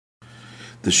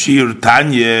The Shir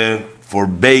Tanya for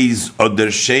Beis Oder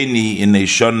Sheni in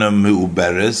Shana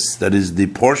Meuberes, that is the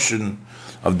portion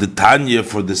of the Tanya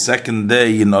for the second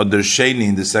day in Oder Sheni,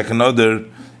 in the second Oder,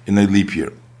 in a leap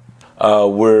year.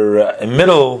 We're in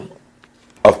middle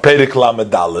of Perek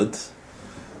Lamed Daled,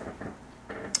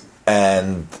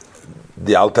 and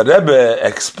the Alter Rebbe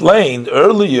explained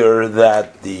earlier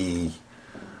that the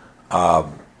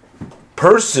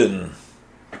person,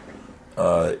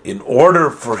 in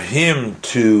order for him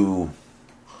to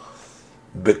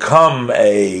become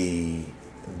a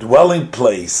dwelling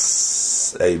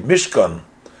place, a mishkan,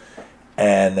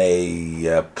 and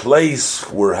a place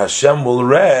where Hashem will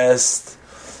rest,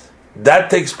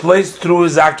 that takes place through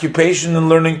his occupation in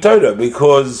learning Torah,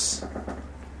 because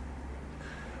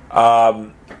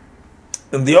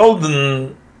in the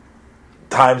olden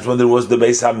times when there was the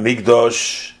Beis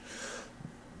HaMikdash,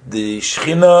 the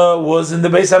Shechina was in the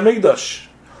Beis HaMikdash.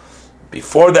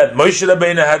 Before that, Moshe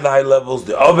Rabbeinu had the high levels,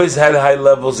 the Ovis had high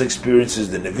levels experiences,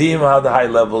 the Nevi'im had the high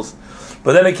levels,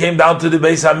 but then it came down to the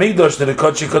Beis HaMikdash, to the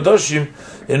Kodesh Kodoshim,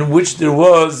 in which there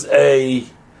was a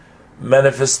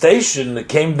manifestation. It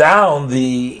came down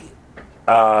the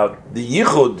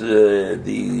yichud,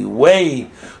 the way,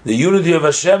 the unity of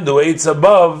Hashem, the way it's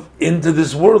above, into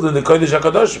this world, in the Kodesh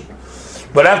HaKadoshim.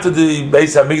 But after the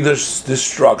Beis HaMikdash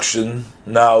destruction,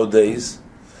 nowadays,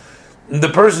 the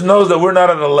person knows that we're not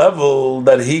at a level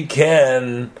that he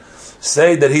can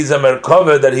say that he's a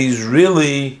Merkavah, that he's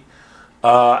really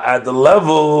at the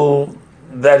level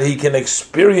that he can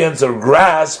experience or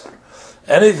grasp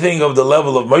anything of the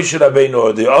level of Moshe Rabbeinu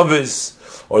or the Ovis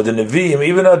or the Nevi'im.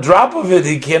 Even a drop of it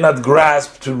he cannot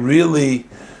grasp to really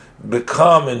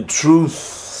become in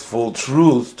truthful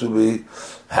truth, to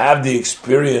have the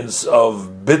experience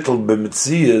of Bittul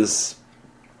B'Metzias,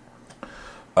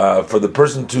 for the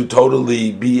person to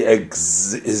totally be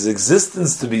his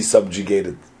existence to be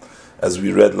subjugated, as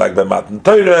we read, like by Matan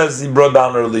Torah, as he brought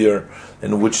down earlier,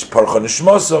 in which Parcha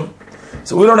Nishmosam.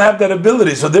 So we don't have that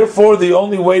ability. So therefore, the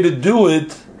only way to do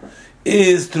it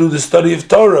is through the study of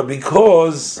Torah,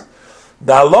 because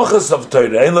the halachas of Torah,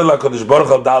 the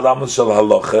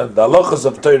halachas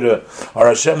of Torah are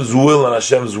Hashem's will and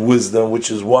Hashem's wisdom,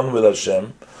 which is one with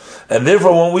Hashem. And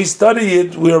therefore, when we study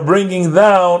it, we are bringing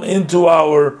down into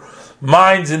our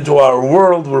minds, into our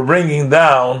world, we're bringing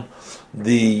down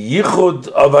the yichud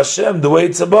of Hashem, the way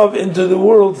it's above, into the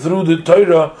world through the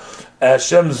Torah,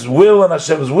 Hashem's will and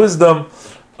Hashem's wisdom,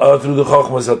 through the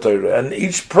Chochmas HaTorah. And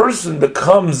each person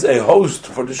becomes a host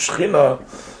for the Shekhinah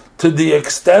to the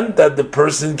extent that the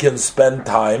person can spend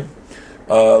time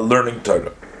learning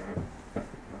Torah.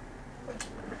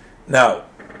 Now,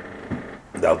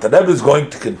 the Alter Rebbe is going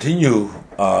to continue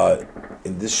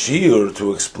in this shiur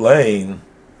to explain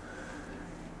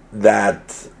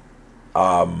that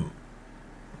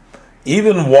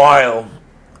even while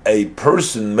a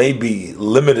person may be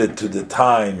limited to the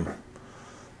time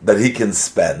that he can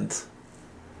spend,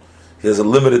 he has a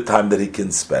limited time that he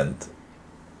can spend,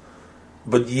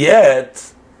 but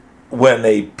yet when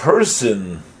a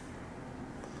person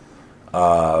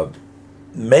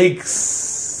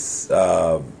makes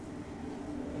a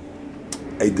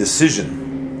decision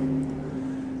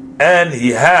and he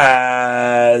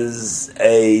has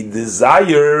a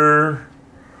desire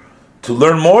to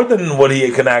learn more than what he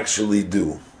can actually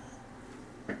do.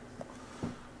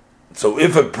 So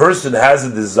if a person has a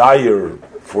desire,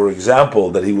 for example,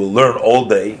 that he will learn all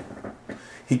day,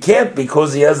 he can't,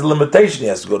 because he has a limitation. He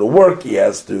has to go to work, he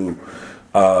has to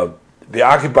be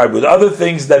occupied with other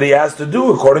things that he has to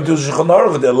do according to Shulchan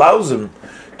Aruch that allows him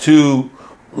to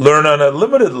learn on a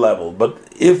limited level. But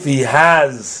if he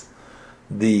has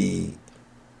the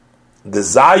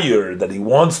desire that he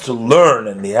wants to learn,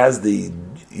 and he has the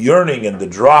yearning and the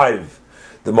drive,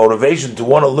 the motivation to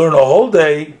want to learn a whole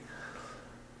day,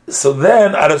 so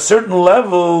then at a certain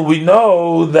level we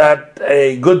know that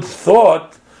a good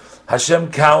thought,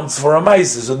 Hashem counts for a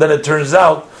ma'aseh. So then it turns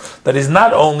out that he's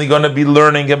not only going to be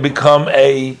learning and become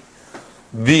a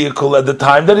vehicle at the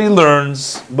time that he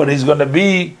learns, but he's going to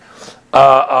be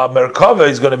a merkava,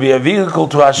 he's going to be a vehicle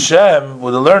to Hashem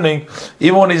with the learning,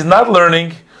 even when he's not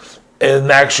learning.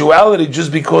 In actuality,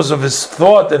 just because of his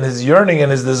thought and his yearning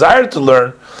and his desire to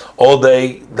learn all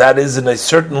day, that is in a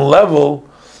certain level,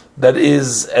 that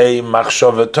is a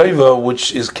machshava tova,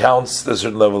 which counts a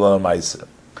certain level on a ma'aseh.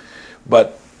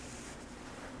 But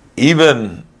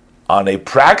even on a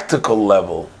practical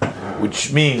level,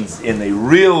 which means in a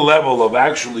real level of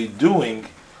actually doing,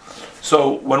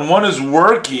 so when one is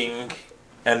working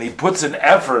and he puts an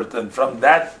effort, and from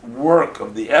that work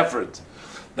of the effort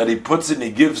that he puts in, he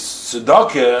gives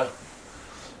tzedakah,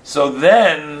 so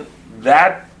then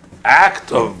that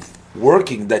act of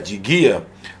working, that yigia,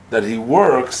 that he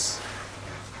works,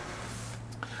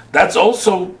 that's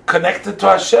also connected to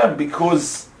Hashem,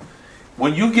 because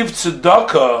when you give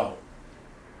tzedakah,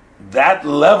 that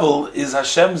level is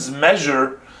Hashem's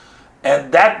measure,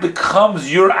 and that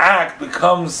becomes, your act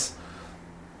becomes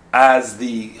as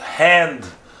the hand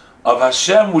of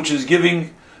Hashem, which is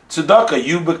giving tzedakah.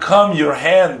 You become your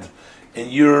hand,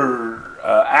 and your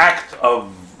act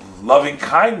of loving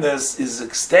kindness is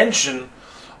extension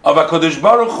of HaKadosh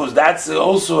Baruch Hu. That's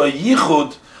also a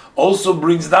yichud, also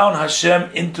brings down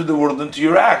Hashem into the world, into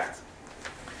your act.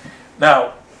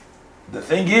 Now, the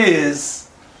thing is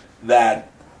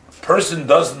that a person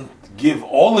doesn't give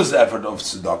all his effort of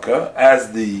tzedakah,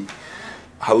 as the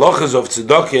halachas of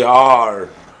tzedakah are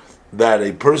that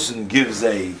a person gives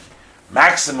a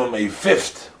maximum a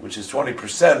fifth, which is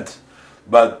 20%,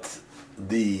 but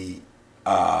the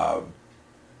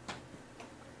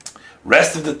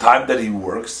rest of the time that he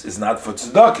works is not for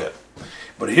tzedakah.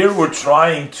 But here we're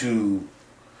trying to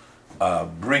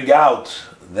bring out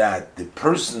that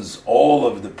all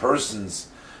of the persons,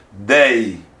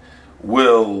 they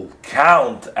will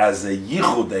count as a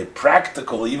yichud, a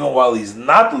practical, even while he's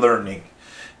not learning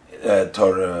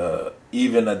Torah,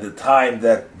 even at the time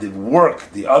that the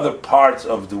work, the other parts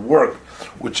of the work,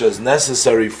 which is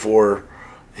necessary for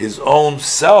his own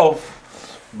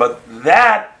self, but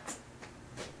that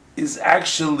is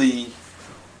actually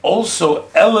also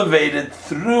elevated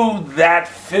through that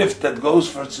fifth that goes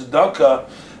for tzedakah.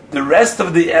 The rest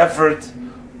of the effort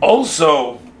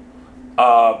also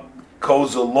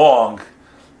goes along,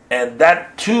 and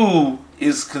that too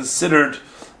is considered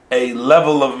a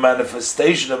level of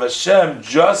manifestation of Hashem,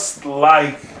 just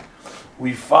like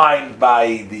we find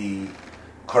by the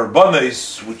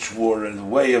Karbanos, which were a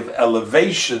way of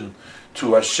elevation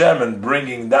to Hashem and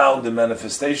bringing down the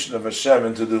manifestation of Hashem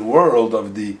into the world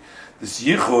of this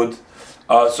yichud.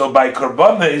 So by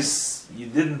Karbanos, you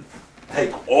didn't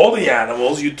take all the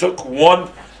animals, you took one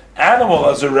animal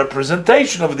as a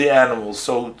representation of the animals.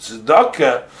 So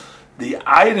tzedakah, the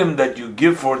item that you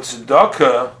give for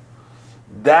tzedakah,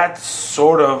 that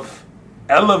sort of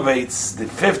elevates the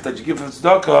fifth that you give for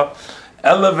tzedakah,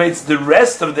 elevates the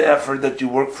rest of the effort that you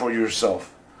work for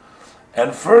yourself.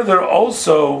 And further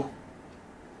also,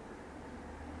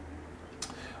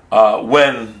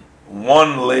 when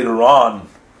one later on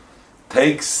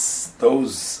takes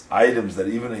those items that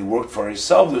even he worked for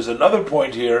himself, there's another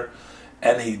point here,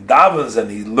 and he davens and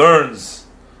he learns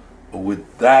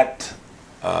with that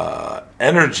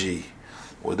energy,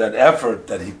 with that effort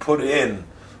that he put in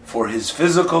for his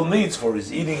physical needs, for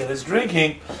his eating and his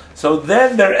drinking, so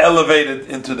then they're elevated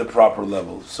into the proper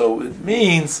level. So it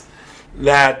means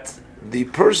that the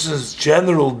person's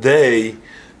general day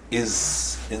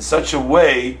is in such a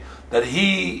way that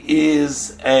he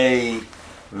is a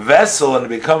vessel and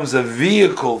becomes a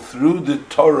vehicle through the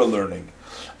Torah learning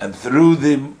and through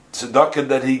the tzedakah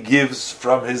that he gives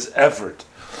from his effort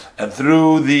and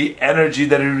through the energy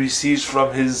that he receives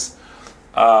from his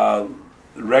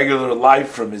regular life,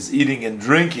 from his eating and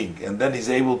drinking, and then he's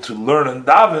able to learn and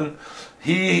daven.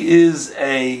 He is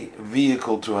a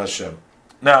vehicle to Hashem.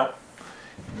 Now,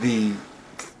 the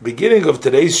beginning of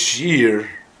today's shir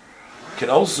can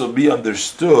also be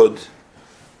understood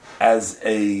as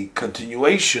a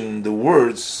continuation, the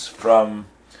words from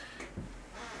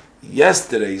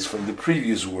yesterday's, from the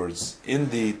previous words. In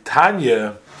the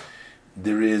Tanya,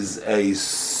 there is a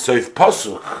soif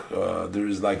pasuk, there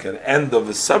is like an end of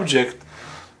a subject,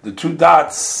 the two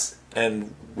dots,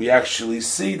 and we actually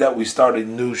see that we start a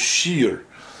new shir.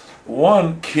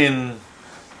 One can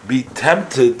be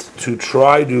tempted to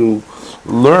try to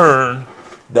learn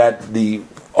that the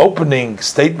opening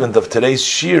statement of today's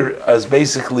shir is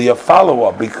basically a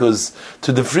follow-up, because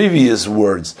to the previous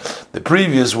words,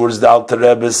 the Alter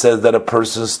Rebbe says that a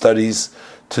person studies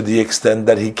to the extent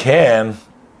that he can,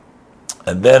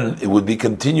 and then it would be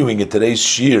continuing in today's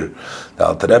shir. The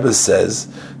Alter Rebbe says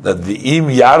that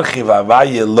v'im yarchiv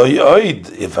avaye lo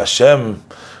yoid, if Hashem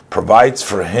provides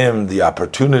for him the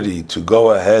opportunity to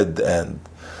go ahead and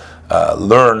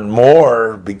learn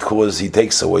more because he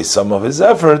takes away some of his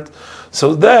effort,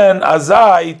 so then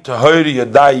azai tahor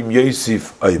yadayim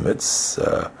yosif oimetz.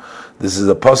 This is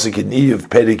a pasuk in Eve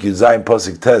Perik Yuzayim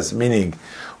pasuk Tes, meaning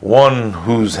one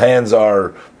whose hands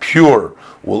are pure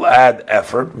will add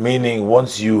effort, meaning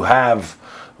once you have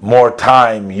more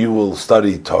time, you will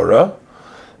study Torah.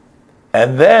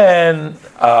 And then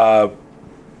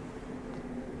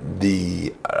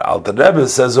the Alter Rebbe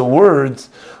says a word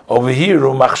over here,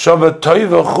 umachshava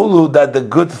toiva chulu, that the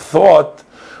good thought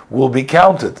will be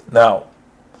counted. Now,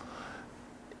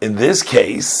 in this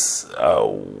case,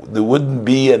 there wouldn't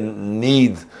be a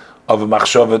need of a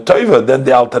machshava toiva, then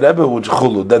the Alter Rebbe would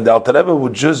chulu. Then the Alter Rebbe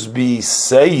would just be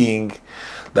saying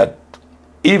that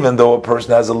even though a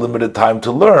person has a limited time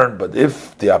to learn, but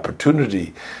if the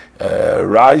opportunity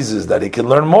rises that he can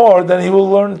learn more, then he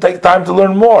will take time to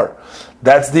learn more.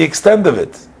 That's the extent of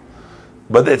it.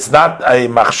 But it's not a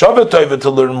machshava toiva to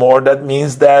learn more. That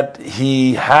means that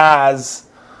he has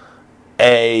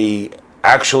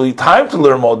actually time to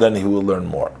learn more, then he will learn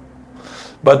more.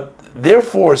 But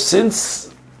therefore, since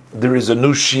there is a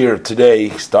new shir today,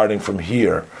 starting from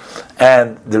here,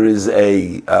 and there is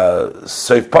a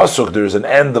seif pasuk, there is an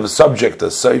end of a subject, a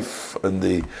seif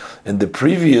in the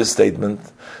previous statement.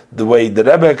 The way the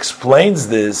Rebbe explains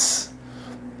this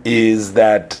is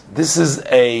that this is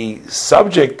a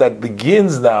subject that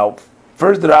begins now.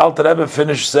 First, the Alter Rebbe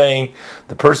finished saying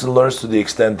the person learns to the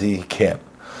extent he can.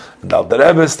 And the Alter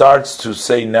Rebbe starts to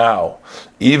say now,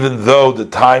 even though the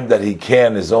time that he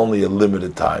can is only a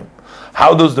limited time,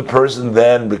 how does the person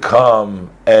then become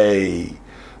a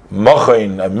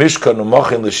mochin, a mishkan, a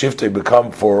mochin l'shiftei,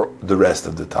 become for the rest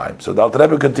of the time? So the Alter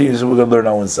Rebbe continues, we're going to learn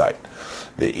now inside.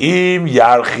 This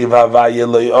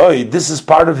is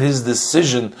part of his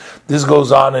decision. This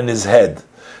goes on in his head.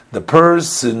 The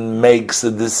person makes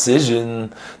a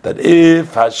decision that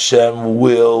if Hashem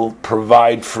will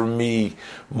provide for me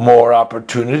more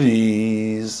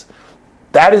opportunities,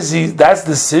 that's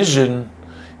decision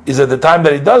is at the time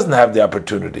that he doesn't have the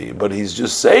opportunity, but he's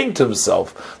just saying to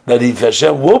himself that if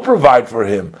Hashem will provide for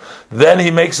him, then he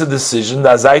makes a decision,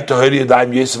 then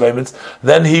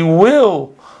he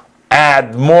will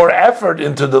add more effort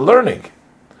into the learning.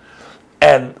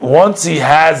 And once he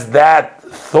has that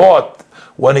thought,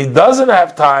 when he doesn't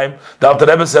have time, the Alter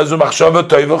Rebbe says, that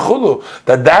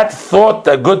thought,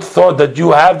 that good thought that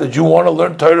you have, that you want to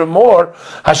learn Torah more,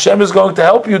 Hashem is going to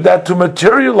help you that to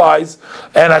materialize,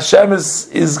 and Hashem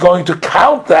is going to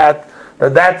count that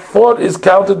thought is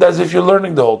counted as if you're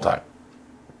learning the whole time.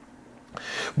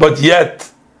 But yet,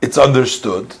 it's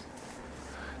understood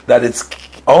that it's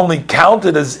only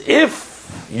counted as if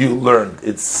you learned.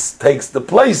 It takes the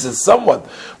place as somewhat,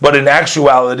 but in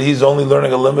actuality, he's only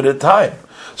learning a limited time.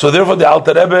 So therefore, the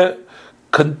Alter Rebbe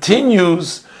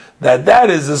continues that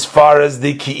is as far as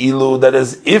the ki'ilu, that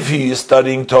is if he is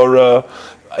studying Torah,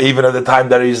 even at the time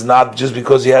that he's not, just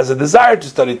because he has a desire to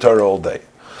study Torah all day.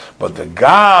 But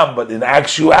in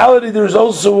actuality, there's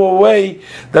also a way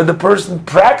that the person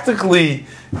practically,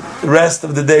 the rest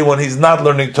of the day when he's not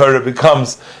learning Torah,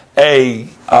 becomes a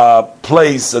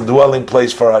dwelling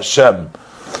place for Hashem.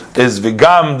 Is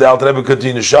Vigam, the Alter Rebbe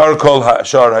continues, Shar Kol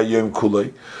Shar Hayom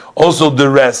Kulei, also the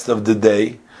rest of the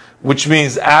day, which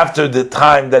means after the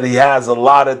time that he has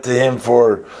allotted to him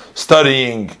for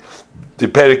studying the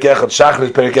Perek Echad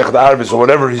Shachris, Perek Echad Arvis, or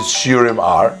whatever his shiurim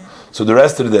are, so the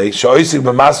rest of the day, Sha'isik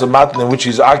B'Masah Matan, in which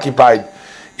he's occupied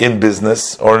in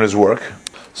business or in his work.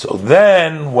 So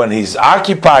then, when he's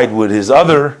occupied with his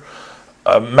other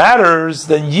matters,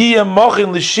 then Yiyah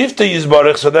Mochin L'Shifta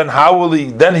Yizbarech, so then how will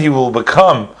he? Then he will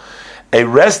become a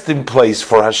resting place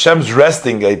for Hashem's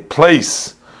resting, a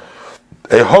place,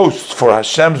 a host for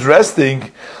Hashem's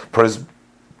resting,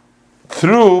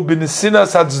 through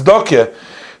B'Nesinas HaTzdokeh,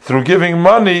 through giving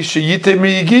money, Sheyite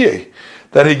Miyigiyeh,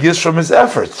 that he gives from his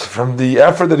effort, from the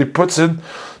effort that he puts in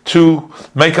to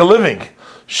make a living.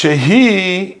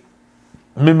 Shehi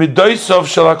Mimidoisov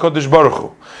Shel HaKodesh Baruch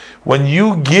Hu. When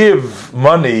you give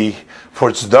money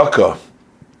for tzedakah,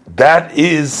 that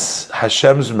is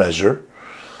Hashem's measure.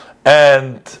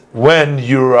 And when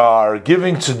you are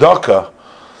giving tzedakah,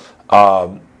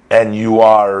 and you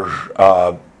are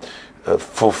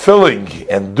fulfilling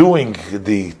and doing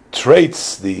the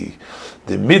traits, the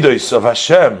midos of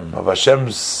Hashem, of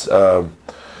Hashem's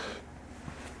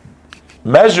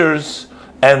measures,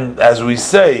 and as we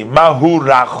say, Mahu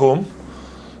Rachum,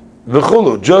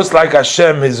 V'chulu, just like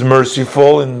Hashem is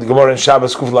merciful in the Gemara in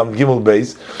Shabbos Kuf Lam Gimel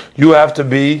Beis, you have to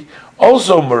be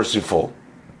also merciful.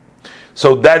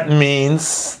 So that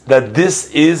means that this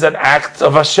is an act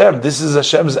of Hashem. This is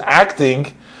Hashem's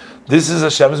acting. This is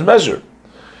Hashem's measure.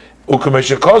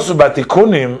 U'kameshikosu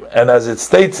b'tikunim, and as it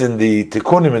states in the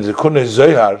Tikunim, in the Tikunei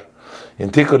Zohar,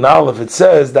 in Tikun Aleph, it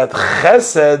says that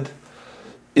Chesed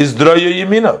is Droya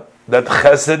Yemina. That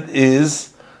Chesed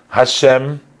is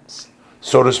Hashem,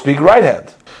 so to speak, right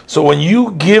hand. So when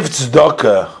you give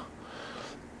tzedakah,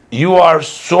 you are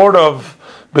sort of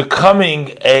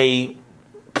becoming a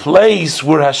place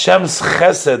where Hashem's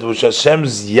chesed, which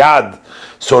Hashem's yad,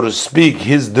 so to speak,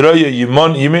 his droya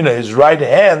yemina, his right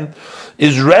hand,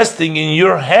 is resting in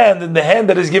your hand, in the hand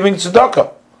that is giving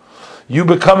tzedakah. you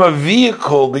become a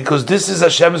vehicle because this is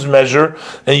Hashem's measure,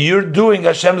 and you're doing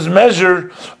Hashem's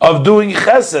measure of doing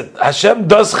chesed. Hashem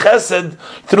does chesed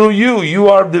through you. You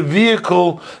are the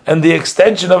vehicle and the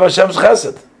extension of Hashem's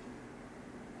chesed.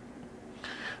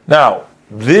 Now,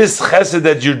 this chesed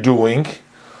that you're doing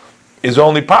is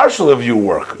only partial of your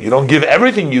work. You don't give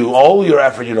everything, all your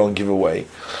effort you don't give away.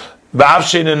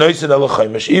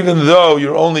 Even though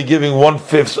you're only giving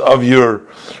 1/5 of your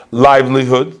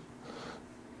livelihood,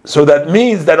 so that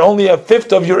means that only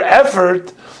 1/5 of your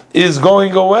effort is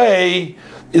going away,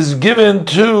 is given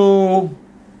to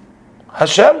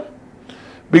Hashem,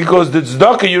 because the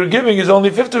tzedakah you're giving is only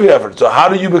 1/5 of your effort. So how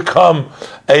do you become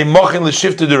a mochin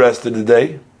l'shifta the rest of the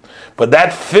day? But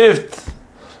that 1/5,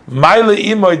 maile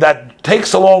imoy, that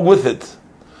takes along with it,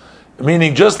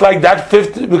 meaning just like that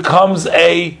 1/5 becomes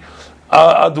a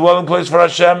dwelling place for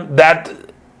Hashem, that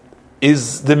is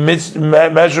the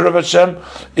measure of Hashem.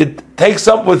 It takes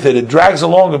up with it, it drags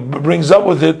along, it brings up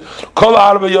with it kol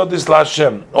arba yodis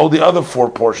laHashem, all the other 4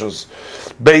 portions,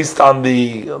 based on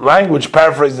the language,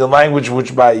 paraphrasing the language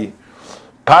which by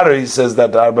Pari says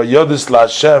that arba yodis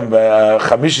laHashem,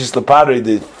 chamishis lepari,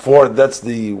 the 4th, that's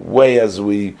the way as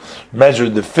we measure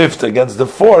the 5th against the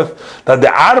 4th, that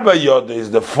the arba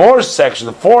yodis, the 4th section,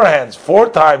 the 4 hands, 4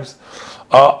 times,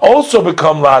 also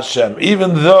become laHashem,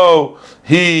 even though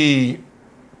he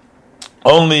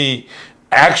only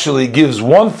actually gives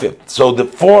 1/5. So the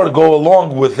 4 go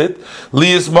along with it,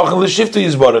 liyis mochin l'shifta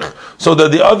yizbarich, so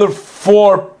that the other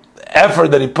 4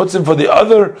 effort that he puts in for the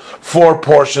other 4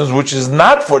 portions, which is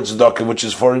not for tzedakah, which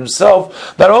is for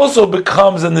himself, that also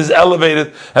becomes and is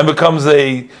elevated and becomes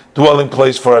a dwelling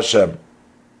place for Hashem.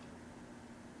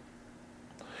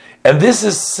 And this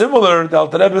is similar, the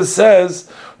Alter Rebbe says,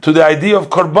 to the idea of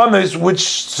korbanos, which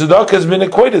tzedakah has been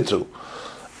equated to.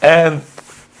 And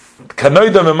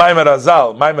kanoidam and Maimer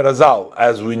Azal,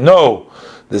 as we know,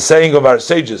 the saying of our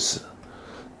sages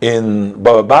in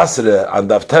Baba Basra and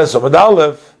Daf Tes Amud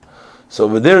Aleph, so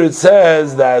over there it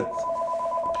says that,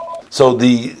 so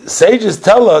the sages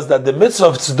tell us that the mitzvah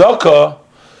of tzedakah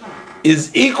is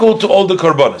equal to all the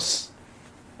korbanos.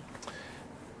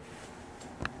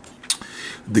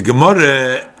 The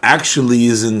Gemara actually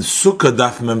is in Sukkah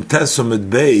Daf Mem Tes Amud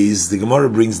Beis. The Gemara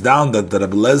brings down that the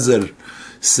Rabbi Lezer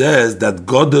says that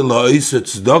Godel ha'isur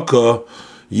tzedakah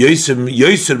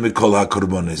yoser mikol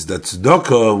ha'korbanos. That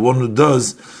tzedakah, one who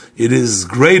does, it is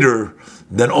greater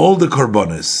than all the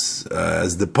korbanos.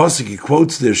 As the pasuk he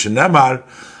quotes there, Shenamar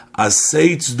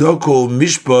asay tzedakah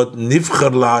mishpat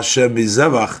nivchar laHashem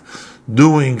bizevach.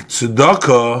 Doing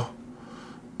tzedakah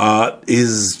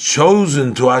is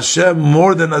chosen to Hashem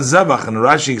more than a zevach. And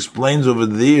Rashi explains over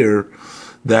there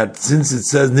that since it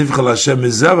says nivchar Hashem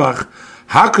bizevach,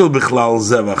 Hakel bichlal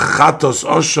zevach, chatos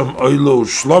osham oilo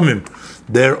shlomim,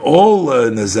 they're all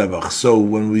in a zevach. So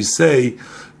when we say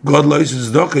God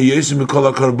loises tzedakah yoser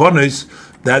mikol hakorbanos,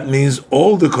 that means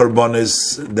all the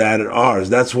korbanos that are ours.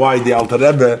 That's why the Alter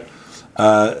Rebbe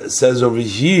says over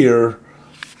here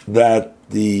that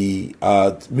the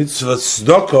mitzvah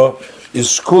tzedakah is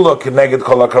shkula keneged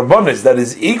kol hakorbanos, that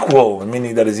is equal,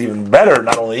 meaning that is even better,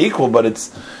 not only equal, but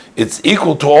it's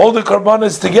equal to all the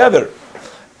korbanos together.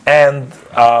 And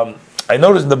I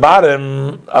noticed in the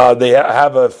bottom they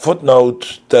have a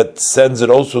footnote that sends it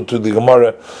also to the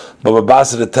Gemara Baba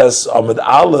Basra Tes Amud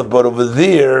Aleph, but over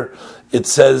there it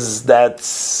says that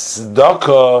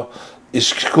tzedakah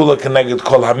is shkula keneged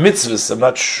kol hamitzvahs. I'm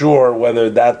not sure whether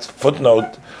that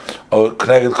footnote or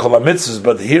keneged kol hamitzvahs,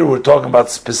 but here we're talking about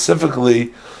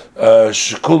specifically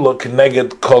shkula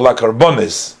keneged kol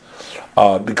hakorbanos.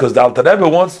 Because the Alter Rebbe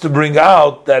wants to bring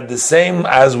out that the same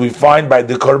as we find by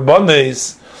the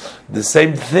korbanos, the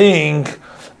same thing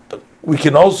we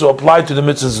can also apply to the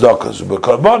mitzvah tzedakah. So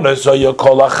korbanos oya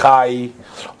kol hachai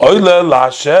oile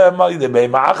laHashem alidei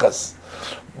ma'achas.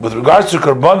 With regards to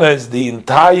korbanos, the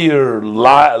entire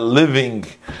living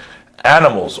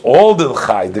animals, all the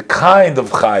chai, the kind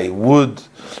of chai, would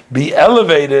be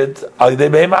elevated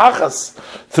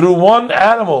through one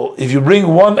animal. If you bring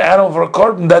one animal for a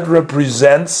korban, that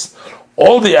represents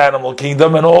all the animal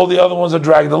kingdom, and all the other ones are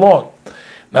dragged along.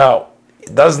 Now,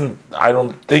 I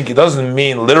don't think it doesn't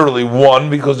mean literally one,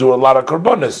 because there were a lot of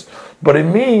korbanos, but it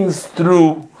means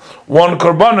through one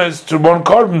korbanos to one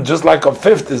korban, just like a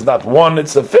 5th is not one,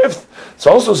 it's a 5th. It's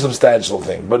also a substantial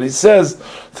thing. But he says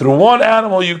through one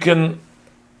animal you can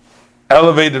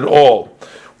elevate it all.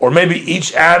 Or maybe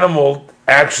each animal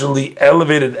actually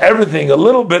elevated everything a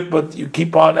little bit, but you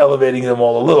keep on elevating them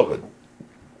all a little bit.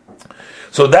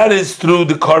 So that is through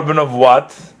the korban of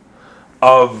what?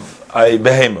 Of a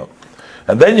behemoth.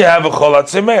 And then you have a cholat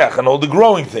semeach and all the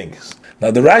growing things. Now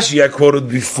the Rashi I quoted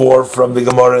before from the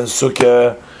Gemara in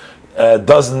Sukkah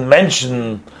doesn't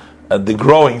mention the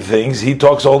growing things. He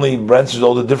talks only, mentions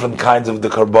all the different kinds of the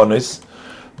karbonis,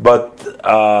 but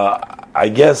I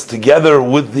guess together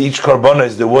with each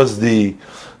karbonis there was the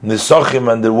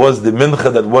nisachim and there was the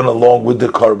mincha that went along with the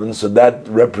carbon, so that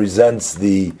represents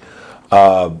the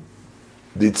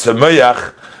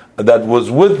tzemayach that was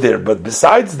with there. But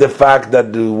besides the fact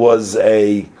that there was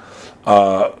a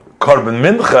carbon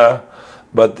mincha,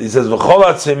 but he says v'chol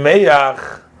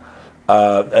tzemayach,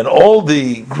 and all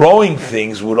the growing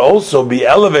things would also be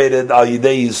elevated al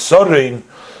yidei yisorin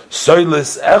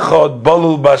soilis echod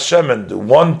balul bashemen.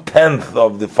 1/10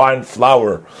 of the fine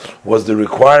flour was the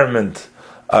requirement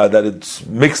that it's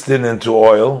mixed into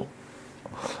oil.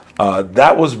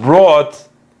 That was brought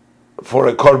for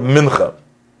a korban mincha.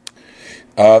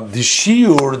 The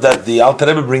shiur that the Alter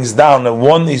Rebbe brings down, and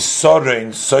one is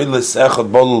sorin soilis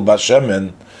echod balul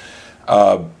bashemen.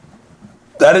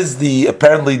 That is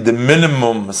apparently the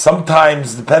minimum.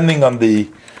 Sometimes, depending on the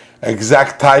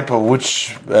exact type of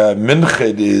which mincha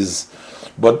it is,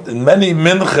 but in many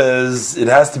minchas it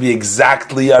has to be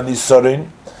exactly on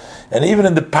Isorin. And even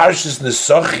in the Parshas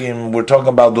Nesachim, we're talking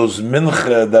about those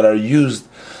mincha that are used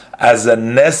as a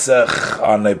nesach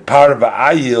on a parva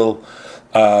ayil.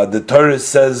 The Torah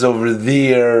says over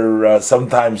there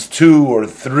sometimes 2 or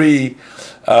 3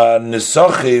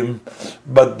 nesachim,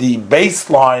 but the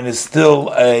baseline is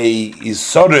still a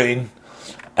isorin,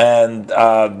 and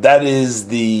that is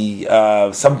the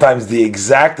sometimes the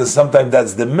exact, and sometimes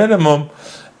that's the minimum,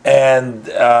 and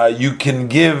you can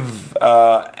give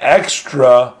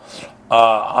extra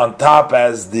on top,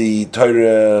 as the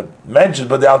Torah mentions,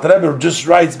 but the Alter Rebbe just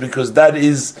writes because that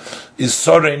is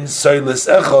sorin soilis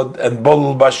echod and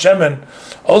bolul bashemen.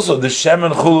 Also, the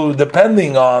shemen chulu,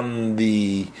 depending on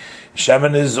the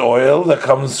shemen, is oil that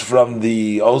comes from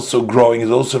the also growing, is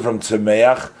also from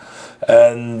tzemeach,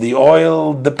 and the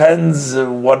oil depends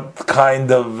what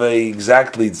kind of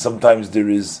exactly. Sometimes there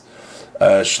is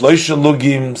shloisha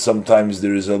lugim, sometimes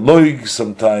there is a loig,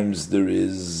 sometimes there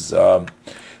is.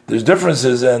 There's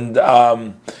differences, and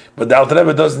but the Alter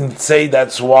Rebbe doesn't say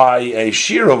that's why a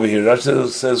shear over here. Rashi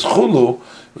says chulu,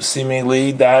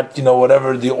 seemingly that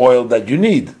whatever the oil that you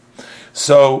need.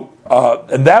 So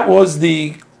and that was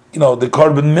the the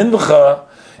korban mincha.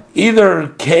 Either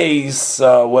case,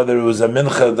 whether it was a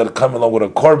mincha that come along with a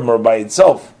korban or by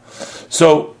itself.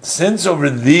 So since over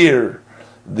there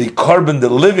the korban, the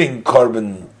living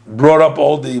korban, brought up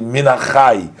all the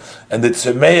minachai and the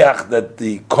tzemeach, that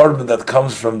the korban that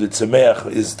comes from the tzemeach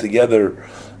is together,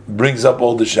 brings up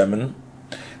all the shemen.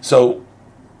 So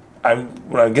I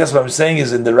guess what I'm saying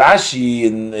is, in the Rashi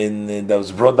in that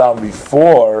was brought down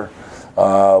before,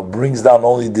 brings down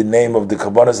only the name of the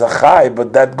Kabbanas Achai,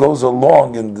 but that goes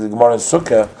along in the Gemara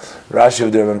Sukkah, Rashi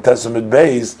of the Rebbe Testament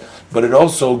Beis, but it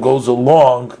also goes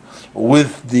along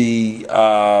with the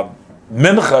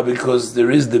mincha, because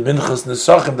there is the minchas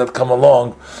nesachim that come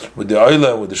along with the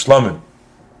oila and with the shlamim.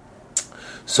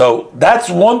 So that's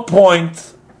one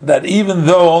point, that even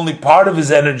though only part of his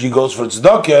energy goes for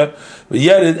tzedakah, but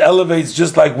yet it elevates,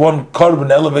 just like one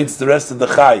korban elevates the rest of the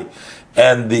chai,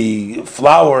 and the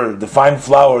flour, the fine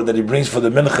flour that he brings for the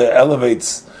mincha,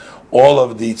 elevates all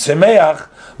of the tzemeach.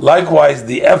 Likewise,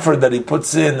 the effort that he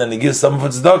puts in and he gives some for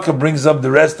tzedakah brings up the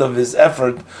rest of his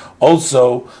effort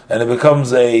also, and it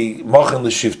becomes a mochen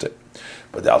l'shifte.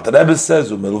 But the Alter Rebbe says,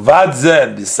 "Umilvad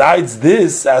zen." Besides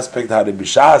this aspect,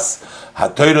 haribishas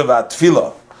hatoyra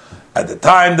v'atfila. At the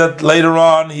time that later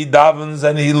on he davens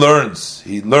and he learns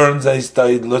and he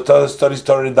studies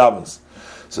Torah and davens.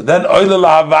 So then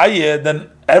oila la'havayeh, then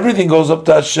everything goes up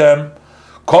to Hashem.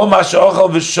 Kol ma she'ochel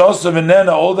v'shosa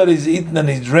v'nena, all that he's eaten and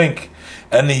he drink,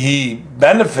 and he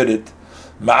benefited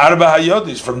ma'arba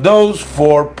hayodis, from those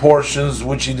 4 portions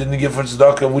which he didn't give for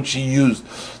tzedakah, which he used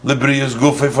librius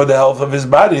gufe, for the health of his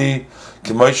body,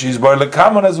 k'moishi yizbar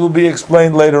lekaman, as will be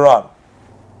explained later on.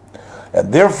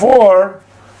 And therefore,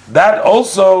 that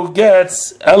also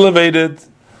gets elevated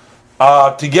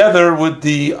together with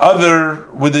the other,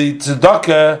 with the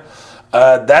tzedakah.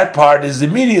 That part is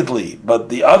immediately, but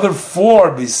the other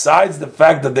 4, besides the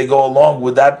fact that they go along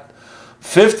with that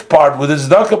 5th part, with the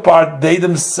tzedakah part, they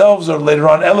themselves are later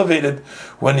on elevated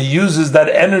when he uses that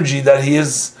energy that he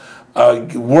has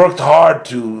worked hard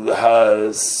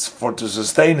to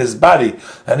sustain his body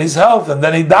and his health, and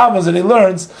then he davens and he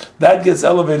learns, that gets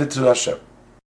elevated to Hashem.